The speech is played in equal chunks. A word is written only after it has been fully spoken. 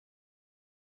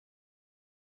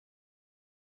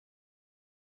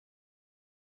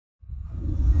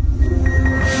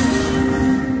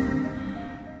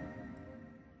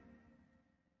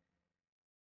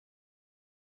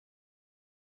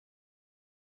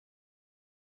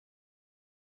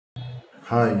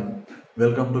Hi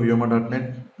welcome to వ్యోమ.net.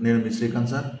 నేను మీ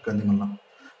Srikanth sir Kandimalla.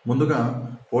 ముందుగా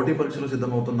పోటీ పరీక్షలు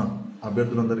సిద్ధమవుతున్న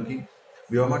అభ్యర్థులందరికీ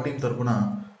వ్యోమ టీం తరపున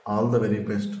ఆల్ ద వెరీ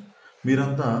బెస్ట్.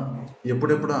 మీరంతా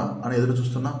ఎప్పుడెప్పుడా అని ఎదురు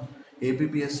చూస్తున్న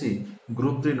ఏపీపీఎస్సి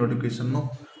గ్రూప్ 3 నోటిఫికేషన్ను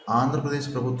ఆంధ్రప్రదేశ్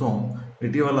ప్రభుత్వం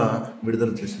ఇటీవల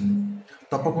విడుదల చేసింది.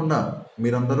 తప్పకుండా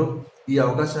మీరందరూ ఈ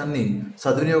అవకాశాన్ని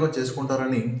సద్వినియోగం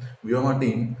చేసుకుంటారని వ్యోమ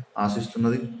టీం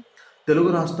ఆశిస్తున్నది. తెలుగు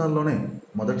రాష్ట్రాల్లోనే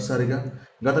మొదటిసారిగా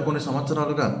గత కొన్ని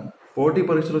సంవత్సరాలుగా పోటీ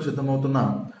పరీక్షలు సిద్ధమవుతున్న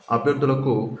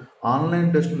అభ్యర్థులకు ఆన్లైన్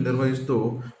టెస్టులు నిర్వహిస్తూ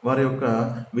వారి యొక్క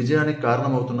విజయానికి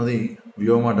కారణమవుతున్నది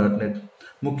వ్యోమ.net.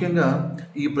 ముఖ్యంగా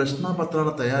ఈ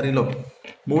ప్రశ్నాపత్రాల తయారీలో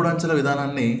 3 అంచెల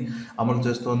విధానాన్ని అమలు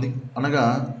చేస్తోంది. అనగా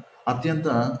అత్యంత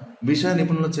విషయ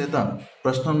నిపుణుల చేత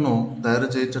ప్రశ్నలను తయారు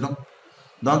చేయించడం,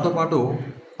 దాంతోపాటు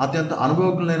అత్యంత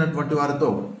అనుభవజ్ఞులైనటువంటి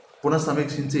వారితో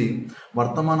పునఃసమీక్షించి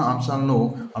వర్తమాన అంశాలను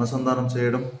అనుసంధానం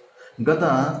చేయడం, గత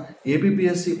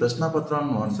ఏపీపీఎస్సి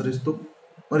ప్రశ్నాపత్రాలను అనుసరిస్తూ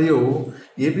మరియు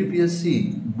ఏపీపీఎస్సి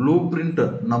బ్లూ ప్రింట్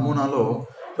నమూనాలో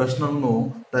ప్రశ్నలను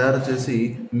తయారు చేసి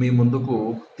మీ ముందుకు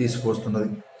తీసుకువస్తున్నది.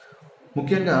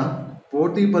 ముఖ్యంగా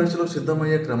పోటీ పరీక్షలు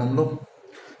సిద్ధమయ్యే క్రమంలో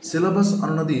సిలబస్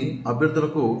అన్నది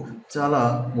అభ్యర్థులకు చాలా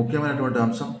ముఖ్యమైనటువంటి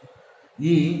అంశం.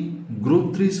 ఈ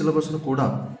గ్రూప్ 3 సిలబస్ను కూడా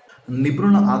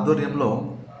నిపుణుల ఆధ్వర్యంలో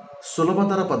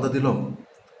సులభతర పద్ధతిలో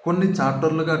కొన్ని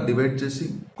చాప్టర్లుగా డివైడ్ చేసి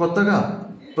కొత్తగా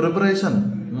ప్రిపరేషన్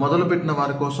మొదలుపెట్టిన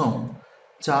వారి కోసం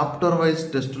చాప్టర్ వైజ్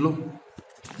టెస్టులు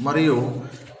మరియు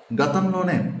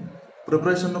గతంలోనే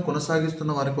ప్రిపరేషన్ను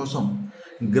కొనసాగిస్తున్న వారి కోసం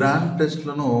గ్రాండ్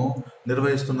టెస్టులను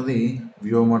నిర్వహిస్తున్నది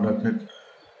వ్యోమ.net.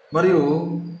 మరియు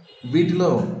వీటిలో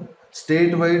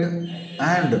state wide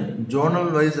and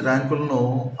zonal wise ర్యాంకులను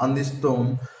అందిస్తూ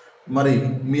మరి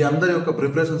మీ అందరి యొక్క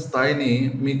ప్రిపరేషన్ స్థాయిని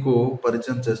మీకు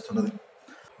పరిచయం చేస్తున్నది.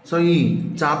 సో ఈ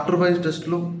చాప్టర్ వైజ్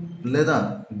టెస్టులు లేదా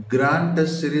గ్రాండ్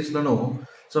టెస్ట్ సిరీస్లను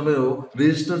మీరు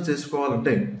రిజిస్టర్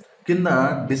చేసుకోవాలంటే కింద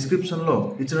డిస్క్రిప్షన్లో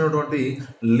ఇచ్చినటువంటి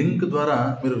లింక్ ద్వారా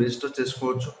మీరు రిజిస్టర్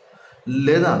చేసుకోవచ్చు.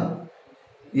 లేదా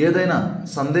ఏదైనా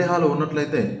సందేహాలు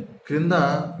ఉన్నట్లయితే క్రింద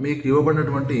మీకు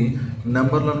ఇవ్వబడినటువంటి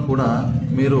నెంబర్లను కూడా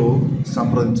మీరు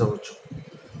సంప్రదించవచ్చు.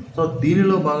 సో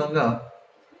దీనిలో భాగంగా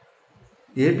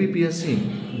ఏపీపీఎస్సి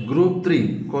గ్రూప్ 3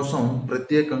 కోసం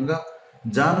ప్రత్యేకంగా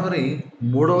జనవరి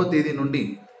 3వ తేదీ నుండి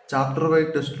చాప్టర్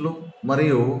వైజ్ టెస్టులు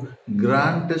మరియు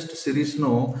గ్రాండ్ టెస్ట్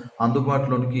సిరీస్ను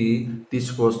అందుబాటులోనికి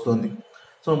తీసుకువస్తోంది.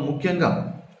 సో ముఖ్యంగా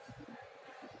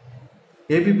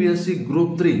ఏపీపీఎస్సి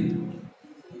గ్రూప్ 3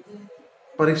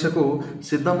 పరీక్షకు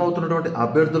సిద్ధమవుతున్నటువంటి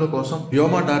అభ్యర్థుల కోసం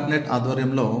వ్యోమ.net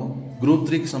ఆధ్వర్యంలో గ్రూప్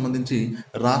 3కి సంబంధించి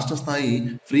రాష్ట్ర స్థాయి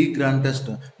ఫ్రీ గ్రాండ్ టెస్ట్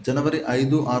జనవరి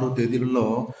 5, 6 తేదీలలో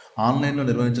ఆన్లైన్లో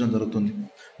నిర్వహించడం జరుగుతుంది.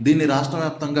 దీన్ని రాష్ట్ర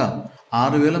వ్యాప్తంగా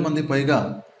 6,000 మంది పైగా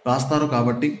రాస్తారు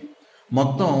కాబట్టి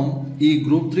మొత్తం ఈ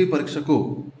గ్రూప్ 3 పరీక్షకు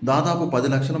దాదాపు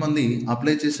 10 లక్షల మంది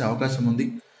అప్లై చేసే అవకాశం ఉంది.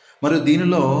 మరియు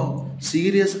దీనిలో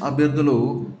సీరియస్ అభ్యర్థులు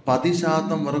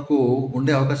 10% వరకు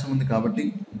ఉండే అవకాశం ఉంది. కాబట్టి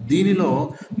దీనిలో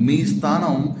మీ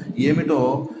స్థానం ఏమిటో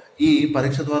ఈ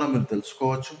పరీక్ష ద్వారా మీరు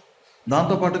తెలుసుకోవచ్చు.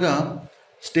 దాంతోపాటుగా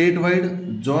స్టేట్ వైడ్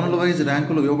జోనల్ వైజ్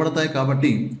ర్యాంకులు ఇవ్వబడతాయి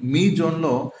కాబట్టి మీ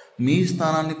జోన్లో మీ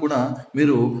స్థానాన్ని కూడా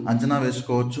మీరు అంచనా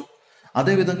వేసుకోవచ్చు.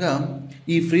 అదేవిధంగా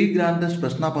ఈ ఫ్రీ గ్రాండ్ టెస్ట్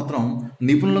ప్రశ్నాపత్రం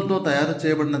నిపుణులతో తయారు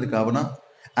చేయబడినది కావున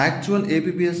యాక్చువల్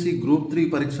ఏపీపీఎస్సి గ్రూప్ 3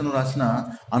 పరీక్షను రాసిన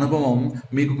అనుభవం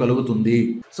మీకు కలుగుతుంది.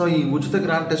 సో ఈ ఉచిత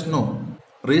గ్రాండ్ టెస్ట్ను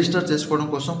రిజిస్టర్ చేసుకోవడం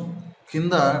కోసం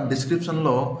కింద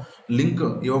డిస్క్రిప్షన్లో లింక్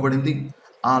ఇవ్వబడింది.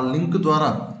 ఆ లింక్ ద్వారా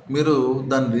మీరు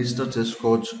దాన్ని రిజిస్టర్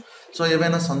చేసుకోవచ్చు. సో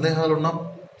ఏవైనా సందేహాలు ఉన్నా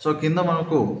కింద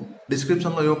మనకు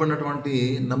డిస్క్రిప్షన్లో ఇవ్వబడినటువంటి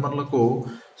నెంబర్లకు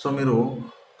మీరు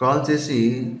కాల్ చేసి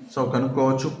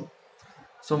కనుక్కోవచ్చు.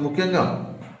 ముఖ్యంగా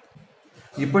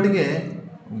ఇప్పటికే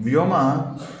వ్యోమ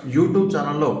యూట్యూబ్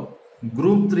ఛానల్లో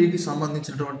గ్రూప్ 3కి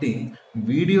సంబంధించినటువంటి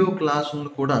వీడియో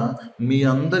క్లాసులను కూడా మీ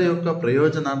అందరి యొక్క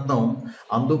ప్రయోజనార్థం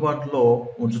అందుబాటులో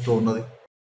ఉంచుతూ ఉన్నది.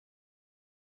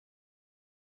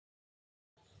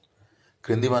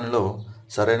 క్రింది వానిలో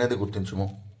సరైనది గుర్తించుము.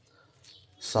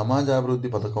 సమాజాభివృద్ధి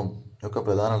పథకం యొక్క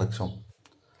ప్రధాన లక్ష్యం.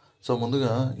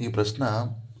 ముందుగా ఈ ప్రశ్న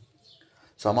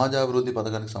సమాజాభివృద్ధి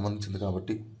పథకానికి సంబంధించింది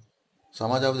కాబట్టి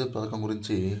సమాజాభివృద్ధి పథకం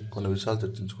గురించి కొన్ని విషయాలు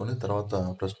చర్చించుకొని తర్వాత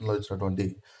ప్రశ్నలో ఇచ్చినటువంటి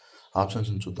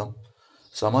ఆప్షన్స్ని చూద్దాం.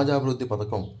 సమాజాభివృద్ధి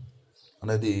పథకం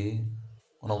అనేది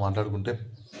మనం మాట్లాడుకుంటే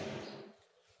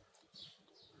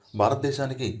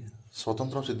భారతదేశానికి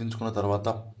స్వతంత్రం సిద్ధించుకున్న తర్వాత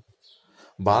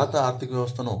భారత ఆర్థిక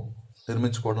వ్యవస్థను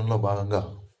నిర్మించుకోవడంలో భాగంగా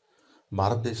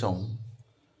భారతదేశం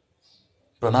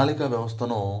ప్రణాళిక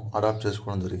వ్యవస్థను అడాప్ట్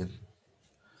చేసుకోవడం జరిగింది.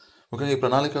 ముఖ్యంగా ఈ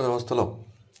ప్రణాళిక వ్యవస్థలో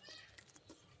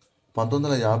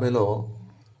 1950లో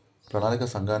ప్రణాళిక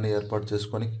సంఘాన్ని ఏర్పాటు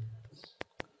చేసుకొని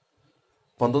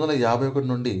 1951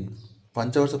 నుండి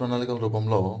పంచవర్ష ప్రణాళికల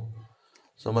రూపంలో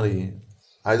మరి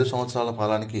 5 సంవత్సరాల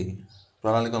కాలానికి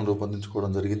ప్రణాళికను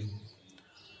రూపొందించుకోవడం జరిగింది.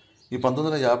 ఈ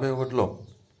 1951లో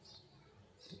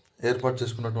ఏర్పాటు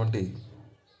చేసుకున్నటువంటి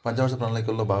పంచవర్ష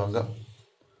ప్రణాళికల్లో భాగంగా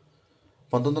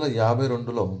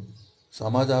 1952లో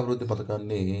సమాజాభివృద్ధి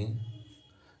పథకాన్ని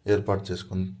ఏర్పాటు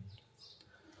చేసుకుంది.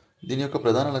 దీని యొక్క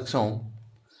ప్రధాన లక్ష్యం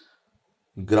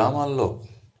గ్రామాల్లో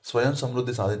స్వయం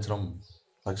సమృద్ధి సాధించడం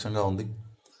లక్ష్యంగా ఉంది.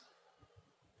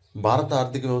 భారత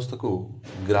ఆర్థిక వ్యవస్థకు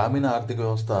గ్రామీణ ఆర్థిక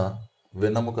వ్యవస్థ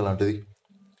వెన్నెముక లాంటిది.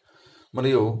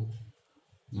 మరియు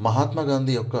మహాత్మా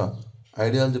గాంధీ యొక్క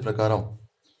ఐడియాలజీ ప్రకారం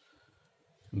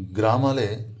గ్రామాలే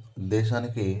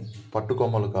దేశానికి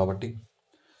పట్టుకొమ్మలు కాబట్టి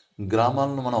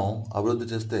గ్రామాలను మనం అభివృద్ధి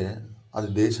చేస్తే అది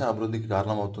దేశ అభివృద్ధికి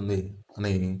కారణమవుతుంది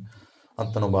అని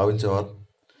అతను భావించేవారు.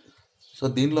 సో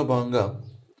దీనిలో భాగంగా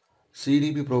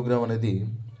సిడిపి ప్రోగ్రాం అనేది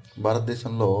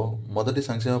భారతదేశంలో మొదటి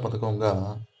సంక్షేమ పథకంగా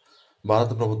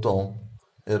భారత ప్రభుత్వం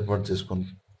ఏర్పాటు చేసుకుంది.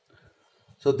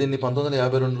 సో దీన్ని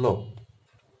 1952లో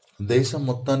దేశం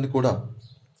మొత్తాన్ని కూడా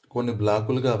కొన్ని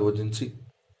బ్లాకులుగా విభజించి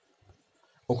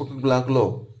ఒక్కొక్క బ్లాకులో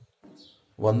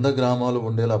 100 గ్రామాలు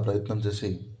ఉండేలా ప్రయత్నం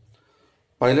చేసి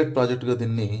పైలట్ ప్రాజెక్టుగా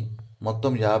దీన్ని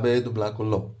మొత్తం 55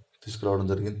 బ్లాకుల్లో తీసుకురావడం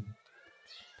జరిగింది.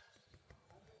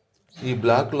 ఈ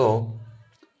బ్లాక్లో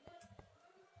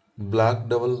బ్లాక్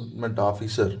డెవలప్మెంట్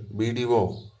ఆఫీసర్ బీడీఓ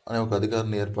అనే ఒక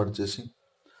అధికారిని ఏర్పాటు చేసి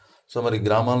సో మరి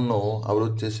గ్రామాలను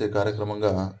అభివృద్ధి చేసే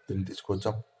కార్యక్రమంగా దీన్ని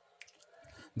తీసుకొచ్చాం.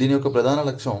 దీని యొక్క ప్రధాన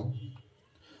లక్ష్యం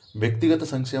వ్యక్తిగత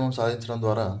సంక్షేమం సాధించడం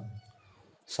ద్వారా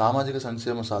సామాజిక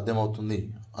సంక్షేమం సాధ్యమవుతుంది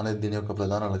అనేది దీని యొక్క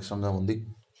ప్రధాన లక్ష్యంగా ఉంది.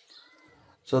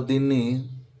 సో దీన్ని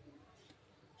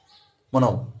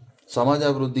మనం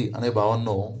సమాజాభివృద్ధి అనే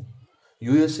భావనను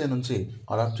యుఎస్ఏ నుంచి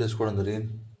అడాప్ట్ చేసుకోవడం జరిగింది.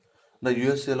 అంటే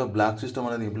యుఎస్ఏలో బ్లాక్ సిస్టమ్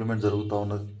అనేది ఇంప్లిమెంట్ జరుగుతూ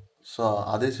ఉన్నది. సో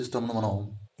అదే సిస్టమ్ను మనం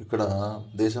ఇక్కడ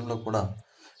దేశంలో కూడా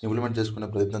ఇంప్లిమెంట్ చేసుకునే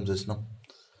ప్రయత్నం చేసినాం.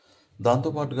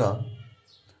 దాంతోపాటుగా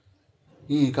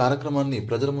ఈ కార్యక్రమాన్ని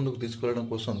ప్రజల ముందుకు తీసుకెళ్లడం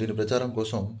కోసం దీని ప్రచారం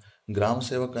కోసం గ్రామ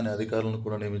సేవక్ అనే అధికారులను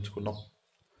కూడా నియమించుకున్నాం.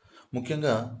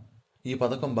 ముఖ్యంగా ఈ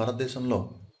పథకం భారతదేశంలో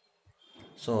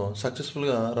సో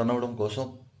సక్సెస్ఫుల్గా రన్ అవ్వడం కోసం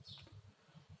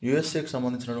యుఎస్ఏకి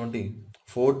సంబంధించినటువంటి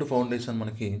ఫోర్డ్ ఫౌండేషన్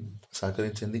మనకి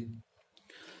సహకరించింది.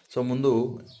 సో ముందు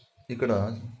ఇక్కడ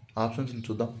ఆప్షన్స్ని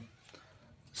చూద్దాం.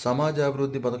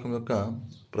 సమాజాభివృద్ధి పథకం యొక్క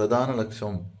ప్రధాన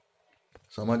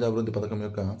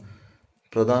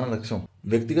లక్ష్యం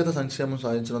వ్యక్తిగత సంక్షేమం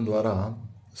సాధించడం ద్వారా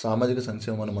సామాజిక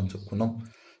సంక్షేమం అని మనం చెప్పుకున్నాం.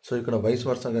 సో ఇక్కడ వైస్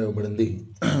వర్సాగా ఇవ్వబడింది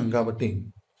కాబట్టి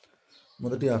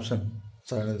మొదటి ఆప్షన్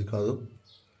సరైనది కాదు.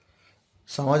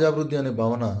 సమాజాభివృద్ధి అనే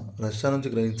భావన రష్యా నుంచి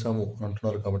గ్రహించాము అని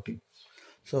అంటున్నారు కాబట్టి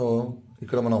సో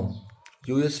ఇక్కడ మనం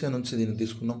యుఎస్ఏ నుంచి దీన్ని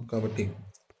తీసుకున్నాం కాబట్టి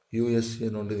యుఎస్ఏ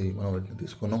నుండి మనం వీటిని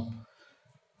తీసుకున్నాం.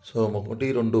 సో 1,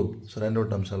 2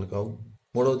 సరైనటువంటి అంశాలు కావు.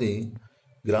 మూడవది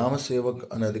గ్రామ సేవక్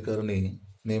అనే అధికారిని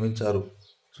నియమించారు.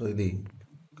 సో ఇది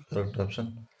కరెక్ట్ ఆప్షన్.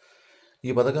 ఈ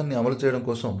పథకాన్ని అమలు చేయడం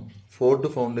కోసం ఫోర్డ్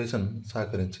ఫౌండేషన్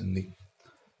సహకరించింది.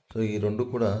 సో ఈ రెండు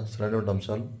కూడా సరైనటువంటి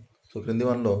అంశాలు. సో క్రింది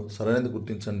వానిలో సరైనది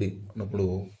గుర్తించండి అన్నప్పుడు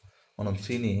మనం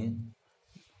సిని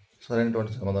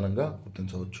సరైనటువంటి సమాధానంగా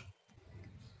గుర్తించవచ్చు.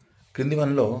 క్రింది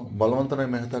వానిలో బలవంతరాయ్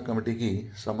మెహతా కమిటీకి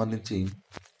సంబంధించి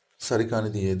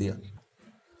సరికానిది ఏది?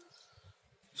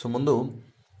 సో ముందు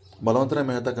బలవంతరాయ్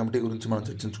మెహతా కమిటీ గురించి మనం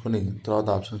చర్చించుకొని తర్వాత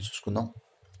ఆప్షన్స్ చూసుకుందాం.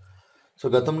 సో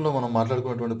గతంలో మనం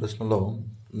మాట్లాడుకున్నటువంటి ప్రశ్నలో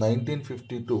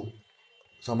 1952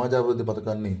 సమాజాభివృద్ధి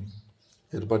పథకాన్ని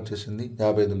ఏర్పాటు చేసింది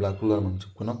 55 బ్లాకుల్లో మనం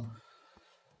చెప్పుకున్నాం.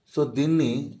 సో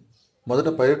దీన్ని మొదట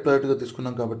పైలట్ ప్రాజెక్టుగా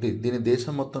తీసుకున్నాం కాబట్టి దీన్ని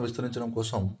దేశం మొత్తం విస్తరించడం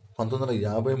కోసం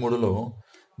 1953లో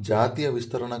జాతీయ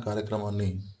విస్తరణ కార్యక్రమాన్ని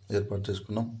ఏర్పాటు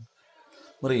చేసుకున్నాం.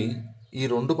 మరి ఈ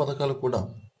రెండు పథకాలు కూడా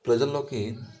ప్రజల్లోకి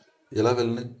ఎలా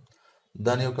వెళ్ళినాయి,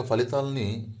 దాని యొక్క ఫలితాలని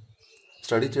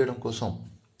స్టడీ చేయడం కోసం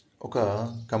ఒక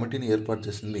కమిటీని ఏర్పాటు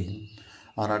చేసింది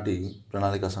ఆనాటి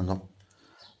ప్రణాళికా సంఘం.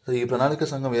 సో ఈ ప్రణాళికా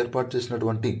సంఘం ఏర్పాటు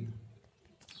చేసినటువంటి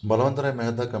బలవంతరాయ్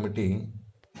మెహతా కమిటీ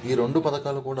ఈ రెండు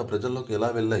పథకాలు కూడా ప్రజల్లోకి ఎలా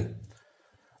వెళ్ళాయి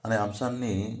అనే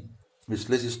అంశాన్ని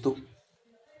విశ్లేషిస్తూ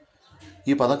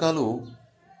ఈ పథకాలు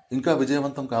ఇంకా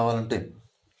విజయవంతం కావాలంటే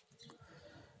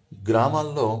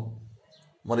గ్రామాల్లో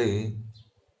మరి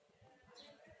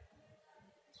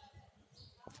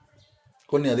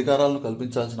కొన్ని అధికారాలను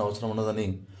కల్పించాల్సిన అవసరం ఉన్నదని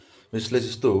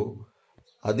విశ్లేషిస్తూ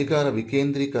అధికార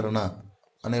వికేంద్రీకరణ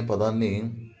అనే పదాన్ని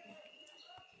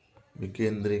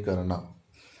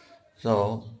సో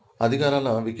అధికారాల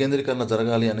వికేంద్రీకరణ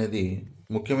జరగాలి అనేది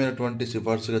ముఖ్యమైనటువంటి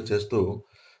సిఫార్సుగా చేస్తూ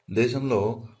దేశంలో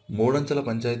 3 అంచెల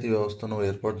పంచాయతీ వ్యవస్థను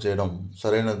ఏర్పాటు చేయడం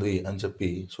సరైనది అని చెప్పి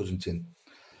సూచించింది.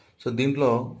 సో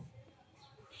దీంట్లో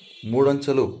 3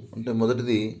 అంచెలు అంటే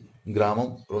మొదటిది గ్రామం,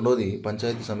 రెండవది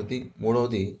పంచాయతీ సమితి,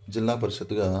 మూడవది జిల్లా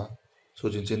పరిషత్తుగా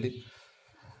సూచించింది.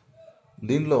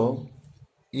 దీనిలో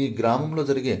ఈ గ్రామంలో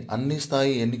జరిగే అన్ని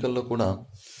స్థాయి ఎన్నికల్లో కూడా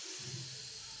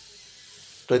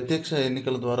ప్రత్యక్ష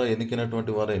ఎన్నికల ద్వారా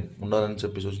ఎన్నికైనటువంటి వారే ఉండాలని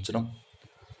చెప్పి సూచించడం,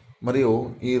 మరియు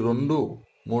ఈ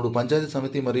 3 పంచాయతీ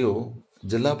సమితి మరియు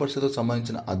జిల్లా పరిషత్కు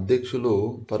సంబంధించిన అధ్యక్షులు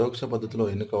పరోక్ష పద్ధతిలో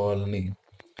ఎన్నుకోవాలని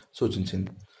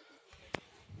సూచించింది.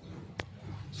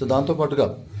 సో దాంతోపాటుగా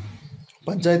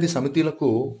పంచాయతీ సమితిలకు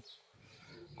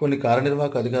కొన్ని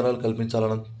కార్యనిర్వాహక అధికారాలు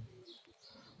కల్పించాలని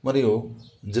మరియు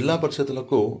జిల్లా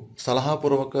పరిషత్తులకు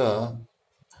సలహాపూర్వక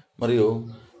మరియు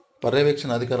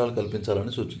పర్యవేక్షణ అధికారాలు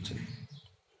కల్పించాలని సూచించింది.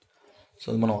 సో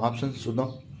మనం ఆప్షన్స్ చూద్దాం.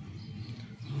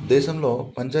 దేశంలో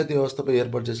పంచాయతీ వ్యవస్థపై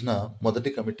ఏర్పాటు చేసిన మొదటి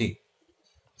కమిటీ.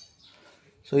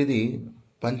 సో ఇది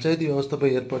పంచాయతీ వ్యవస్థపై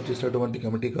ఏర్పాటు చేసినటువంటి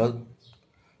కమిటీ కాదు.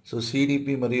 సో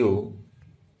సిడిపి మరియు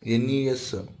ఎన్ఈఎస్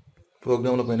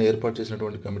ప్రోగ్రాంల పైన ఏర్పాటు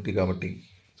చేసినటువంటి కమిటీ కాబట్టి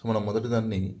సో మనం మొదటి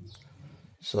దాన్ని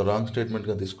రాంగ్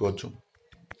స్టేట్మెంట్గా తీసుకోవచ్చు.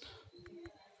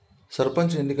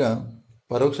 సర్పంచ్ ఎన్నిక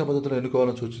పరోక్ష పద్ధతిలో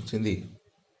ఎన్నుకోవాలని సూచించింది.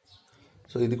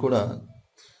 సో ఇది కూడా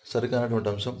సరికానటువంటి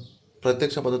అంశం.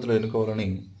 ప్రత్యక్ష పద్ధతిలో ఎన్నుకోవాలని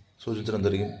సూచించడం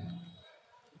జరిగింది.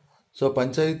 సో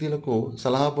పంచాయతీలకు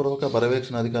సలహాపూర్వక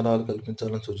పర్యవేక్షణ అధికారాలు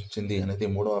కల్పించాలని సూచించింది అనేది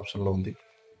 3వ ఆప్షన్లో ఉంది.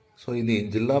 సో ఇది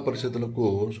జిల్లా పరిషత్తులకు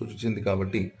సూచించింది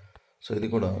కాబట్టి సో ఇది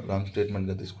కూడా రాంగ్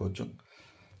స్టేట్మెంట్గా తీసుకోవచ్చు.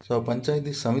 సో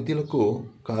పంచాయతీ సమితిలకు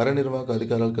కార్యనిర్వాహక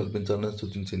అధికారాలు కల్పించాలని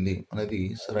సూచించింది అనేది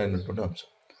సరైనటువంటి అంశం.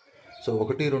 సో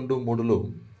 1, 2, 3లు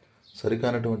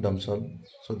సరికానటువంటి అంశాలు.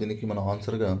 సో దీనికి మన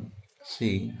ఆన్సర్గా సి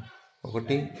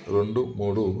 1, 2,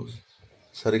 3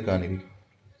 సరికానివి.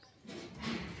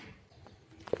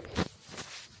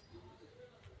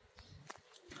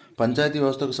 పంచాయతీ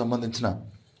వ్యవస్థకు సంబంధించిన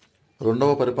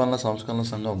 2వ పరిపాలనా సంస్కరణ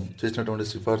సంఘం చేసినటువంటి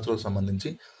సిఫార్సులకు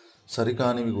సంబంధించి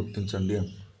సరికానివి గుర్తించండి.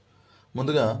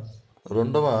 ముందుగా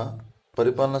 2వ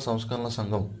పరిపాలనా సంస్కరణ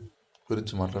సంఘం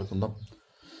గురించి మాట్లాడుకుందాం.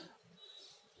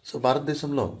 సో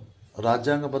భారతదేశంలో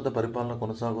రాజ్యాంగబద్ధ పరిపాలన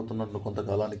కొనసాగుతున్నట్లు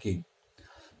కొంతకాలానికి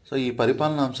సో ఈ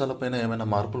పరిపాలనా అంశాలపైన ఏమైనా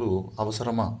మార్పులు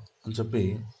అవసరమా అని చెప్పి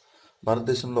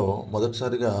భారతదేశంలో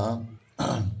మొదటిసారిగా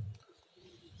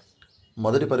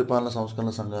మొదటి పరిపాలన సంస్కరణ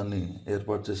సంఘాన్ని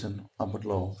ఏర్పాటు చేశాను.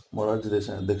 అప్పట్లో మొరార్జీ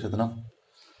దేశాయ్ అధ్యక్షతన.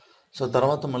 సో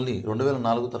తర్వాత మళ్ళీ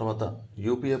 2004 తర్వాత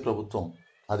యూపీఏ ప్రభుత్వం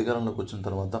అధికారంలోకి వచ్చిన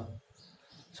తర్వాత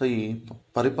సో ఈ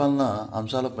పరిపాలన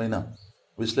అంశాలపైన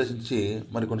విశ్లేషించి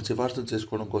మరికొన్ని సిఫార్సులు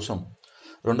చేసుకోవడం కోసం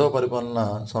 2వ పరిపాలన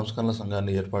సంస్కరణ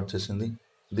సంఘాన్ని ఏర్పాటు చేసింది.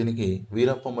 దీనికి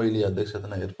వీరప్ప మొయిలీ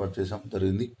అధ్యక్షతన ఏర్పాటు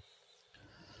జరిగింది.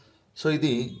 సో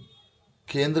ఇది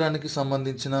కేంద్రానికి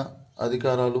సంబంధించిన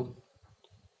అధికారాలు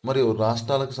మరియు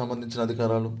రాష్ట్రాలకు సంబంధించిన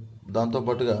అధికారాలు,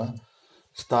 దాంతోపాటుగా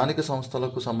స్థానిక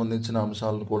సంస్థలకు సంబంధించిన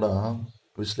అంశాలను కూడా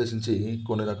విశ్లేషించి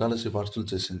కొన్ని రకాల సిఫార్సులు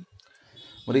చేసింది.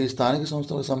 మరి ఈ స్థానిక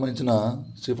సంస్థలకు సంబంధించిన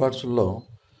సిఫార్సుల్లో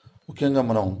ముఖ్యంగా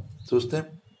మనం చూస్తే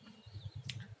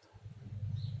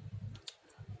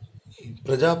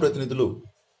ప్రజాప్రతినిధులు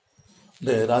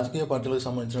అంటే రాజకీయ పార్టీలకు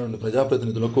సంబంధించినటువంటి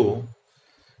ప్రజాప్రతినిధులకు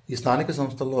ఈ స్థానిక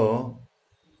సంస్థల్లో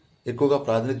ఎక్కువగా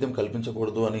ప్రాతినిధ్యం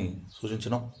కల్పించకూడదు అని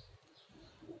సూచించడం.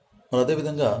 మరి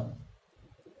అదేవిధంగా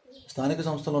స్థానిక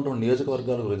సంస్థల్లో ఉన్నటువంటి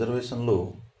నియోజకవర్గాలకు రిజర్వేషన్లు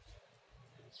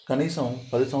కనీసం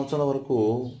 10 సంవత్సరాల వరకు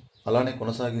అలానే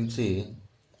కొనసాగించి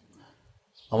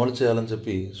అమలు చేయాలని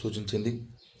చెప్పి సూచించింది.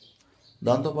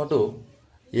 దాంతోపాటు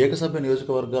ఏకసభ్య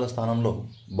నియోజకవర్గాల స్థానంలో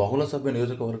బహుళ సభ్య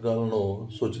నియోజకవర్గాలను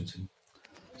సూచించింది.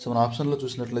 సో మన ఆప్షన్లో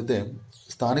చూసినట్లయితే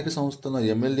స్థానిక సంస్థల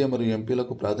ఎమ్మెల్యే మరియు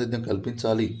ఎంపీలకు ప్రాతినిధ్యం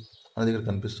కల్పించాలి అనేది ఇక్కడ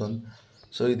కనిపిస్తుంది.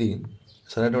 సో ఇది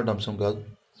సరైనటువంటి అంశం కాదు.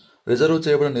 రిజర్వ్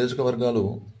చేయబడిన నియోజకవర్గాలు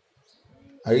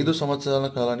 5 సంవత్సరాల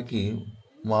కాలానికి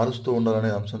మారుస్తూ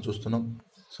ఉండాలనే అంశం చూస్తున్నాం.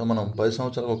 సో మనం 10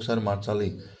 సంవత్సరాలకు ఒకసారి మార్చాలి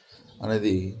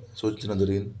అనేది సూచించడం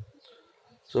జరిగింది.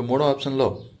 సో 3వ ఆప్షన్లో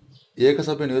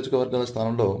ఏకసభ్య నియోజకవర్గాల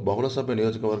స్థానంలో బహుళ సభ్య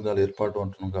నియోజకవర్గాలు ఏర్పాటు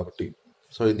అంటున్నాం కాబట్టి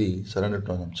సో ఇది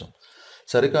సరైనటువంటి అంశం.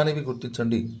 సరికానివి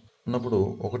గుర్తించండి ఉన్నప్పుడు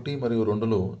 1 మరియు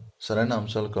 2లు సరైన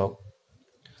అంశాలు కావు.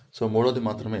 సో 3వది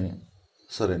మాత్రమే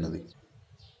సరైనది.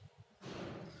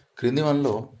 క్రింది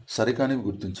వానిలో సరికానివి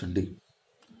గుర్తించండి.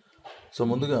 సో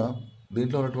ముందుగా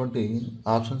దీంట్లో ఉన్నటువంటి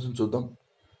ఆప్షన్స్ని చూద్దాం.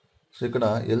 సో ఇక్కడ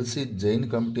ఎల్సి జైన్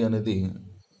కమిటీ అనేది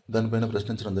దానిపైన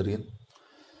ప్రశ్నించడం జరిగింది.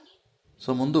 సో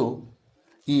ముందు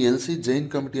ఈ ఎల్సి జైన్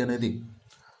కమిటీ అనేది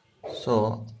సో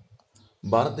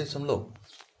భారతదేశంలో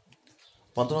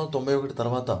 1991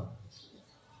 తర్వాత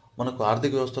మనకు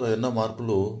ఆర్థిక వ్యవస్థలో ఎన్నో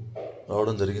మార్పులు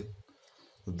రావడం జరిగింది.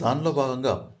 దానిలో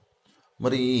భాగంగా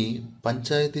మరి ఈ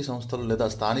పంచాయతీ సంస్థలు లేదా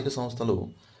స్థానిక సంస్థలు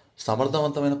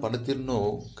సమర్థవంతమైన పనితీరును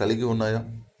కలిగి ఉన్నాయా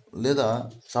లేదా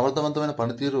సమర్థవంతమైన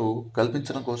పనితీరు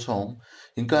కల్పించడం కోసం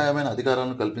ఇంకా ఏమైనా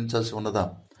అధికారాలను కల్పించాల్సి ఉన్నదా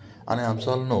అనే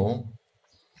అంశాలను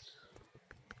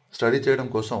స్టడీ చేయడం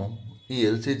కోసం ఈ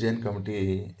ఎల్సి జైన్ కమిటీ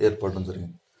ఏర్పడడం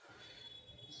జరిగింది.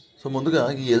 సో ముందుగా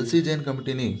ఈ ఎల్సి జైన్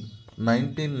కమిటీని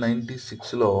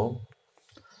 1996లో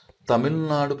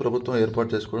తమిళనాడు ప్రభుత్వం ఏర్పాటు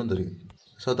చేసుకోవడం జరిగింది.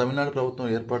 సో తమిళనాడు ప్రభుత్వం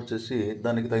ఏర్పాటు చేసి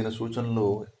దానికి తగిన సూచనలు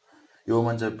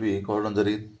ఇవ్వమని చెప్పి కోరడం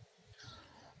జరిగింది.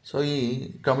 సో ఈ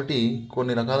కమిటీ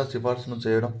కొన్ని రకాల సిఫార్సును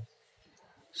చేయడం,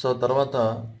 సో తర్వాత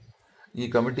ఈ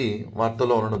కమిటీ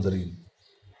వార్తల్లో ఉండడం జరిగింది.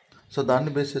 సో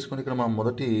దాన్ని బేస్ చేసుకుని ఇక్కడ మనం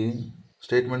మొదటి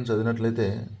స్టేట్మెంట్ చదివినట్లయితే,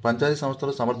 పంచాయతీ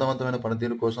సంస్థలు సమర్థవంతమైన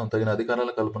పనితీరు కోసం తగిన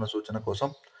అధికారాల కల్పన సూచన కోసం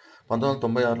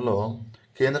 1996లో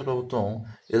కేంద్ర ప్రభుత్వం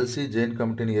ఎల్సి జైన్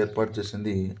కమిటీని ఏర్పాటు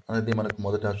చేసింది అనేది మనకు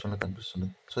మొదటి ఆప్షన్లో కనిపిస్తుంది.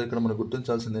 సో ఇక్కడ మనం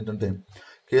గుర్తించాల్సింది ఏంటంటే,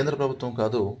 కేంద్ర ప్రభుత్వం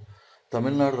కాదు,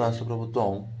 తమిళనాడు రాష్ట్ర ప్రభుత్వం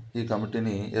ఈ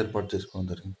కమిటీని ఏర్పాటు చేసుకోవడం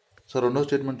జరిగింది. సో రెండో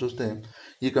స్టేట్మెంట్ చూస్తే,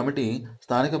 ఈ కమిటీ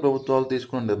స్థానిక ప్రభుత్వాలు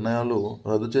తీసుకున్న నిర్ణయాలు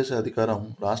రద్దు చేసే అధికారం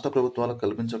రాష్ట్ర ప్రభుత్వాలకు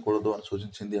కల్పించకూడదు అని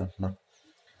సూచించింది అంటున్నారు.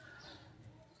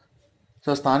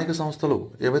 సో స్థానిక సంస్థలు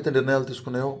ఏవైతే నిర్ణయాలు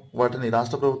తీసుకున్నాయో వాటిని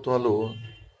రాష్ట్ర ప్రభుత్వాలు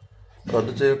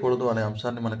రద్దు చేయకూడదు అనే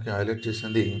అంశాన్ని మనకి హైలైట్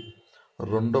చేసింది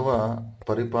రెండవ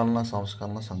పరిపాలనా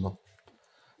సంస్కరణ సంఘం.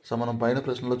 సో మనం పైన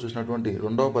ప్రశ్నలో చూసినటువంటి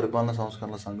రెండవ పరిపాలనా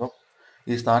సంస్కరణ సంఘం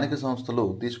ఈ స్థానిక సంస్థలు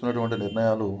తీసుకున్నటువంటి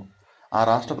నిర్ణయాలు ఆ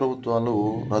రాష్ట్ర ప్రభుత్వాలు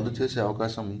రద్దు చేసే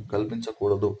అవకాశం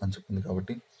కల్పించకూడదు అని చెప్పింది.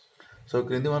 కాబట్టి సో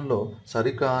క్రింది వన్లో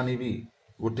సరికానివి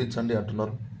గుర్తించండి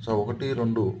అంటున్నారు. సో 1,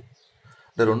 2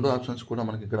 అంటే రెండు ఆప్షన్స్ కూడా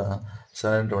మనకి ఇక్కడ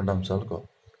సరైనటువంటి అంశాలు కావు.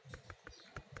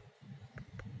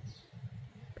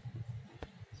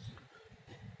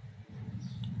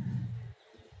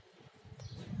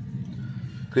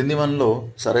 క్రింది వన్లో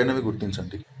సరైనవి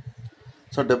గుర్తించండి.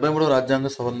 సో 73వ రాజ్యాంగ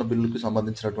సవరణ బిల్లుకి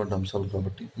సంబంధించినటువంటి అంశాలు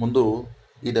కాబట్టి ముందు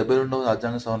ఈ 72వ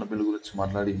రాజ్యాంగ సవరణ బిల్లు గురించి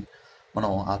మాట్లాడి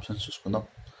మనం ఆప్షన్స్ చూసుకుందాం.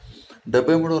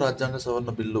 73వ రాజ్యాంగ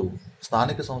సవరణ బిల్లు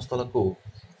స్థానిక సంస్థలకు,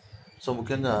 సో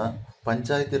ముఖ్యంగా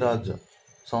పంచాయతీరాజ్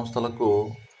సంస్థలకు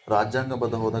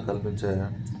రాజ్యాంగబద్ధ హోదా కల్పించే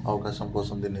అవకాశం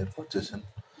కోసం దీన్ని ఏర్పాటు చేసింది.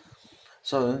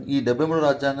 సో ఈ 73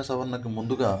 రాజ్యాంగ సవరణకు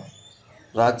ముందుగా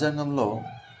రాజ్యాంగంలో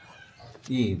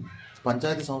ఈ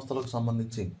పంచాయతీ సంస్థలకు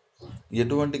సంబంధించి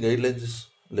ఎటువంటి గైడ్లైన్స్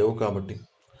లేవు కాబట్టి,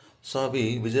 సో అవి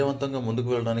విజయవంతంగా ముందుకు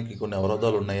వెళ్ళడానికి కొన్ని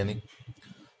అవరోధాలు ఉన్నాయని,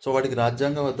 సో వాటికి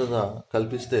రాజ్యాంగబద్ధత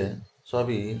కల్పిస్తే సో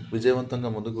అవి విజయవంతంగా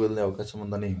ముందుకు వెళ్ళే అవకాశం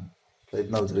ఉందని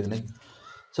ప్రయత్నాలు జరిగినాయి.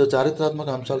 సో చారిత్రాత్మక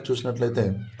అంశాలు చూసినట్లయితే,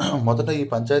 మొదట ఈ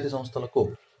పంచాయతీ సంస్థలకు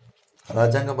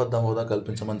రాజ్యాంగబద్ధ హోదా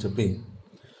కల్పించమని చెప్పి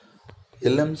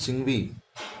ఎల్ఎం సింఘ్వి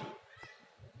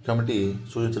కమిటీ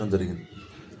సూచించడం జరిగింది.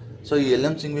 సో ఈ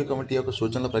ఎల్ఎం సింఘ్వి కమిటీ యొక్క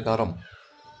సూచనల ప్రకారం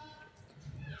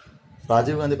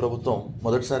రాజీవ్ గాంధీ ప్రభుత్వం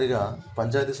మొదటిసారిగా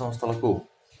పంచాయతీ సంస్థలకు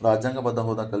రాజ్యాంగబద్ధ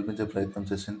హోదా కల్పించే ప్రయత్నం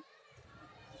చేసింది.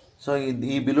 సో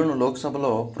ఈ బిల్లును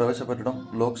లోక్సభలో ప్రవేశపెట్టడం,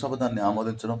 లోక్సభ దాన్ని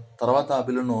ఆమోదించడం, తర్వాత ఆ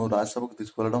బిల్లును రాజ్యసభకు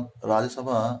తీసుకువెళ్ళడం, రాజ్యసభ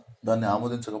దాన్ని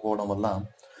ఆమోదించకపోవడం వల్ల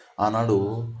ఆనాడు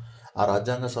ఆ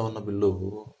రాజ్యాంగ సవరణ బిల్లు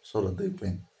సో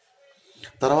రద్దయిపోయింది.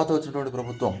 తర్వాత వచ్చినటువంటి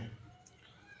ప్రభుత్వం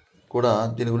కూడా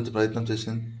దీని గురించి ప్రయత్నం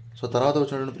చేసింది. సో తర్వాత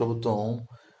వచ్చినటువంటి ప్రభుత్వం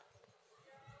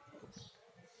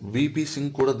విపి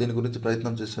సింగ్ కూడా దీని గురించి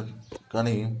ప్రయత్నం చేశారు,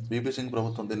 కానీ విపి సింగ్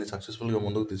ప్రభుత్వం దీన్ని సక్సెస్ఫుల్గా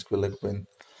ముందుకు తీసుకువెళ్ళలేకపోయింది.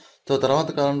 సో తర్వాత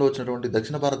కాలంలో వచ్చినటువంటి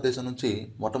దక్షిణ భారతదేశం నుంచి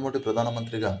మొట్టమొదటి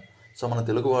ప్రధానమంత్రిగా, సో మన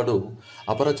తెలుగువాడు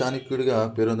అపర చాణక్యుడిగా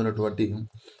పేరొందినటువంటి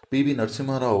పివి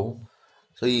నరసింహారావు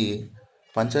సో ఈ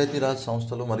పంచాయతీరాజ్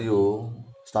సంస్థలు మరియు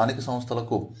స్థానిక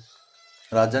సంస్థలకు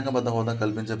రాజ్యాంగబద్ధ హోదా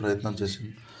కల్పించే ప్రయత్నం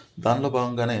చేసింది. దానిలో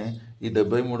భాగంగానే ఈ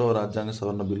 73వ రాజ్యాంగ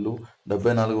సవరణ బిల్లు,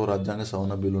 74వ రాజ్యాంగ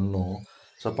సవరణ బిల్లులను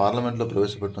సో పార్లమెంట్లో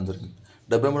ప్రవేశపెట్టడం జరిగింది.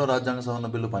 73వ రాజ్యాంగ సవరణ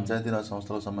బిల్లు పంచాయతీరాజ్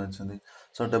సంస్థలకు సంబంధించింది.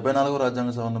 సో 74వ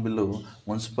రాజ్యాంగ సవరణ బిల్లు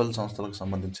మున్సిపల్ సంస్థలకు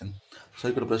సంబంధించింది. సో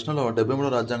ఇక్కడ ప్రశ్నలో 73వ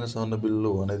రాజ్యాంగ సవరణ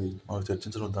బిల్లు అనేది మనకు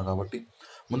చర్చించనుంటాం కాబట్టి,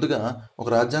 ముందుగా ఒక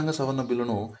రాజ్యాంగ సవరణ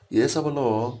బిల్లును ఏ సభలో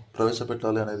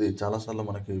ప్రవేశపెట్టాలి అనేది చాలాసార్లు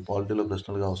మనకి పాలిటీలో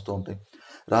ప్రశ్నలుగా వస్తూ ఉంటాయి.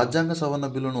 రాజ్యాంగ సవరణ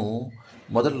బిల్లును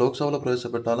మొదటి లోక్సభలో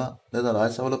ప్రవేశపెట్టాలా లేదా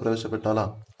రాజ్యసభలో ప్రవేశపెట్టాలా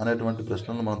అనేటువంటి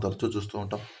ప్రశ్నలను మనం తరచూ చూస్తూ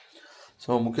ఉంటాం.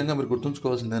 సో ముఖ్యంగా మీరు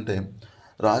గుర్తుంచుకోవాల్సింది ఏంటంటే,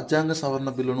 రాజ్యాంగ సవరణ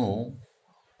బిల్లును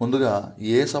ముందుగా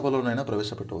ఏ సభలోనైనా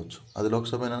ప్రవేశపెట్టవచ్చు. అది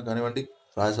లోక్సభ అయినా కానివ్వండి,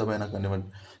 రాజ్యసభ అయినా కానివ్వండి.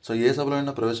 సో ఏ సభలో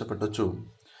అయినా ప్రవేశపెట్టవచ్చు.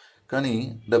 కానీ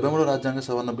 73 రాజ్యాంగ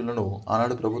సవరణ బిల్లును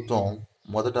ఆనాడు ప్రభుత్వం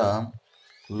మొదట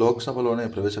లోక్సభలోనే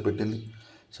ప్రవేశపెట్టింది.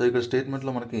 సో ఇక్కడ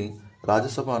స్టేట్మెంట్లో మనకి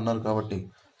రాజ్యసభ అన్నారు కాబట్టి,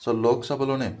 సో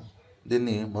లోక్సభలోనే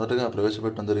దీన్ని మొదటగా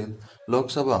ప్రవేశపెట్టడం జరిగింది.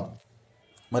 లోక్సభ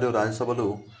మరియు రాజ్యసభలు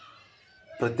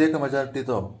ప్రత్యేక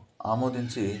మెజారిటీతో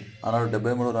ఆమోదించి ఆనాడు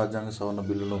 73వ రాజ్యాంగ సవరణ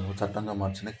బిల్లును చట్టంగా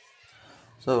మార్చినాయి.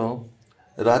 సో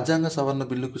రాజ్యాంగ సవరణ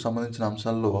బిల్లుకు సంబంధించిన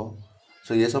అంశాల్లో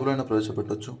సో ఏ సభలోనైనా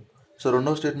ప్రవేశపెట్టవచ్చు. సో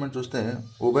రెండవ స్టేట్మెంట్ చూస్తే,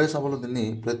 ఉభయ సభలు దీన్ని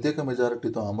ప్రత్యేక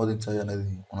మెజారిటీతో ఆమోదించాయి అనేది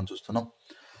మనం చూస్తున్నాం.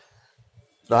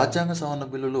 రాజ్యాంగ సవరణ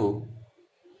బిల్లులు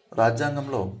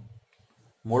రాజ్యాంగంలో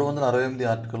 368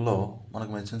 ఆర్టికల్లో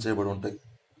మనకు మెన్షన్ చేయబడి ఉంటాయి.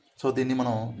 సో దీన్ని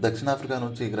మనం దక్షిణాఫ్రికా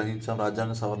నుంచి గ్రహించాం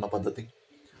రాజ్యాంగ సవరణ పద్ధతి.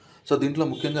 సో దీంట్లో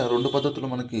ముఖ్యంగా 2 పద్ధతులు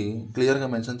మనకి క్లియర్‌గా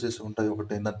మెన్షన్ చేసి ఉంటాయి.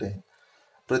 ఒకటేంటంటే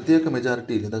ప్రత్యేక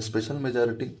మెజారిటీ లేదా స్పెషల్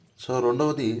మెజారిటీ. సో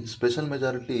రెండవది స్పెషల్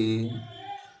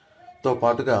మెజారిటీతో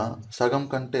పాటుగా సగం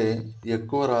కంటే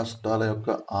ఎక్కువ రాష్ట్రాల యొక్క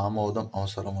ఆమోదం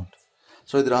అవసరం అంట.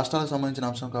 సో ఇది రాష్ట్రాలకు సంబంధించిన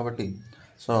అంశం కాబట్టి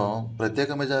సో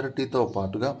ప్రత్యేక మెజారిటీతో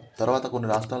పాటుగా తర్వాత కొన్ని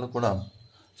రాష్ట్రాలకు కూడా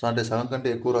సో అంటే సగం కంటే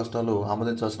ఎక్కువ రాష్ట్రాలు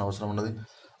ఆమోదించాల్సిన అవసరం ఉన్నది.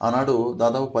 ఆనాడు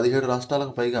దాదాపు 17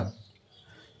 రాష్ట్రాలకు పైగా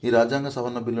ఈ రాజ్యాంగ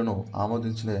సవరణ బిల్లును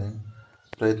ఆమోదించే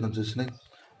ప్రయత్నం చేసినాయి.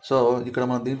 సో ఇక్కడ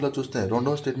మనం దీంట్లో చూస్తే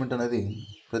రెండవ స్టేట్మెంట్ అనేది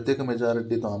ప్రత్యేక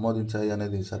మెజారిటీతో ఆమోదించాయి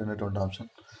అనేది సరైనటువంటి అంశం.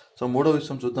 సో మూడో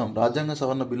విషయం చూద్దాం. రాజ్యాంగ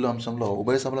సవరణ బిల్లు అంశంలో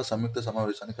ఉభయ సభల సంయుక్త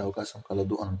సమావేశానికి అవకాశం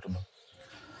కలదు అని అంటున్నాం.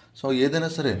 సో ఏదైనా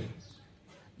సరే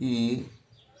ఈ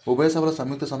ఉభయ సభల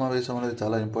సంయుక్త సమావేశం అనేది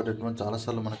చాలా ఇంపార్టెంట్.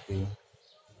 చాలాసార్లు మనకి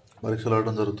పరీక్షలు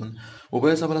అడగడం జరుగుతుంది.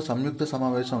 ఉభయ సభల సంయుక్త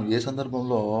సమావేశం ఏ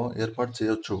సందర్భంలో ఏర్పాటు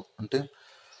చేయొచ్చు అంటే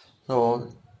సో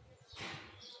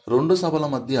 2 సభల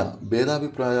మధ్య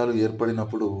భేదాభిప్రాయాలు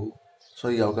ఏర్పడినప్పుడు సో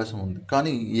ఈ అవకాశం ఉంది.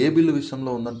 కానీ ఏ బిల్లు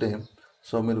విషయంలో ఉందంటే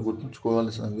సో మీరు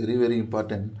గుర్తుంచుకోవాల్సిన వెరీ వెరీ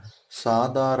ఇంపార్టెంట్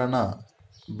సాధారణ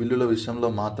బిల్లుల విషయంలో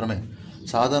మాత్రమే,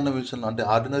 సాధారణ విషయంలో అంటే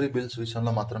ఆర్డినరీ బిల్స్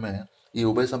విషయంలో మాత్రమే ఈ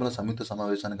ఉభయ సభల సంయుక్త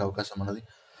సమావేశానికి అవకాశం ఉన్నది.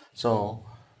 సో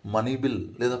మనీ బిల్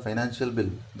లేదా ఫైనాన్షియల్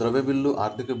బిల్, ద్రవ్య బిల్లు,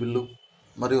 ఆర్థిక బిల్లు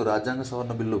మరియు రాజ్యాంగ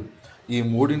సవరణ బిల్లు ఈ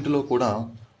మూడింటిలో కూడా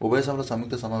ఉభయ సభల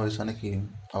సంయుక్త సమావేశానికి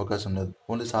అవకాశం లేదు.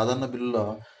 ఓన్లీ సాధారణ బిల్లుల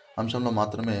అంశంలో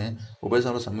మాత్రమే ఉభయ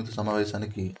సభల సంయుక్త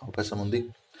సమావేశానికి అవకాశం ఉంది.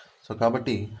 సో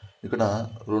కాబట్టి ఇక్కడ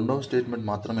రెండవ స్టేట్మెంట్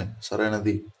మాత్రమే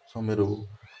సరైనది. సో మీరు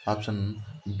ఆప్షన్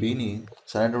బిని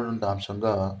సరైనటువంటి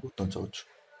అంశంగా గుర్తించవచ్చు.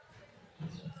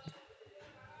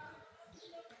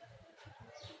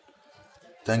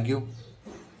 Thank you.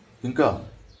 ఇంకా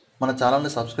మన ఛానల్ని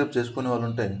సబ్స్క్రైబ్ చేసుకునే వాళ్ళు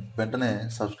ఉంటే వెంటనే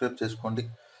సబ్స్క్రైబ్ చేసుకోండి.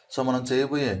 సో మనం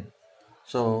చేయబోయే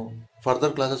సో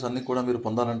ఫర్దర్ క్లాసెస్ అన్నీ కూడా మీరు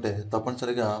పొందాలంటే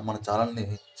తప్పనిసరిగా మన ఛానల్ని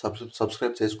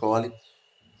సబ్స్క్రైబ్ చేసుకోవాలి.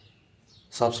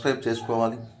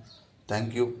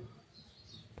 Thank you.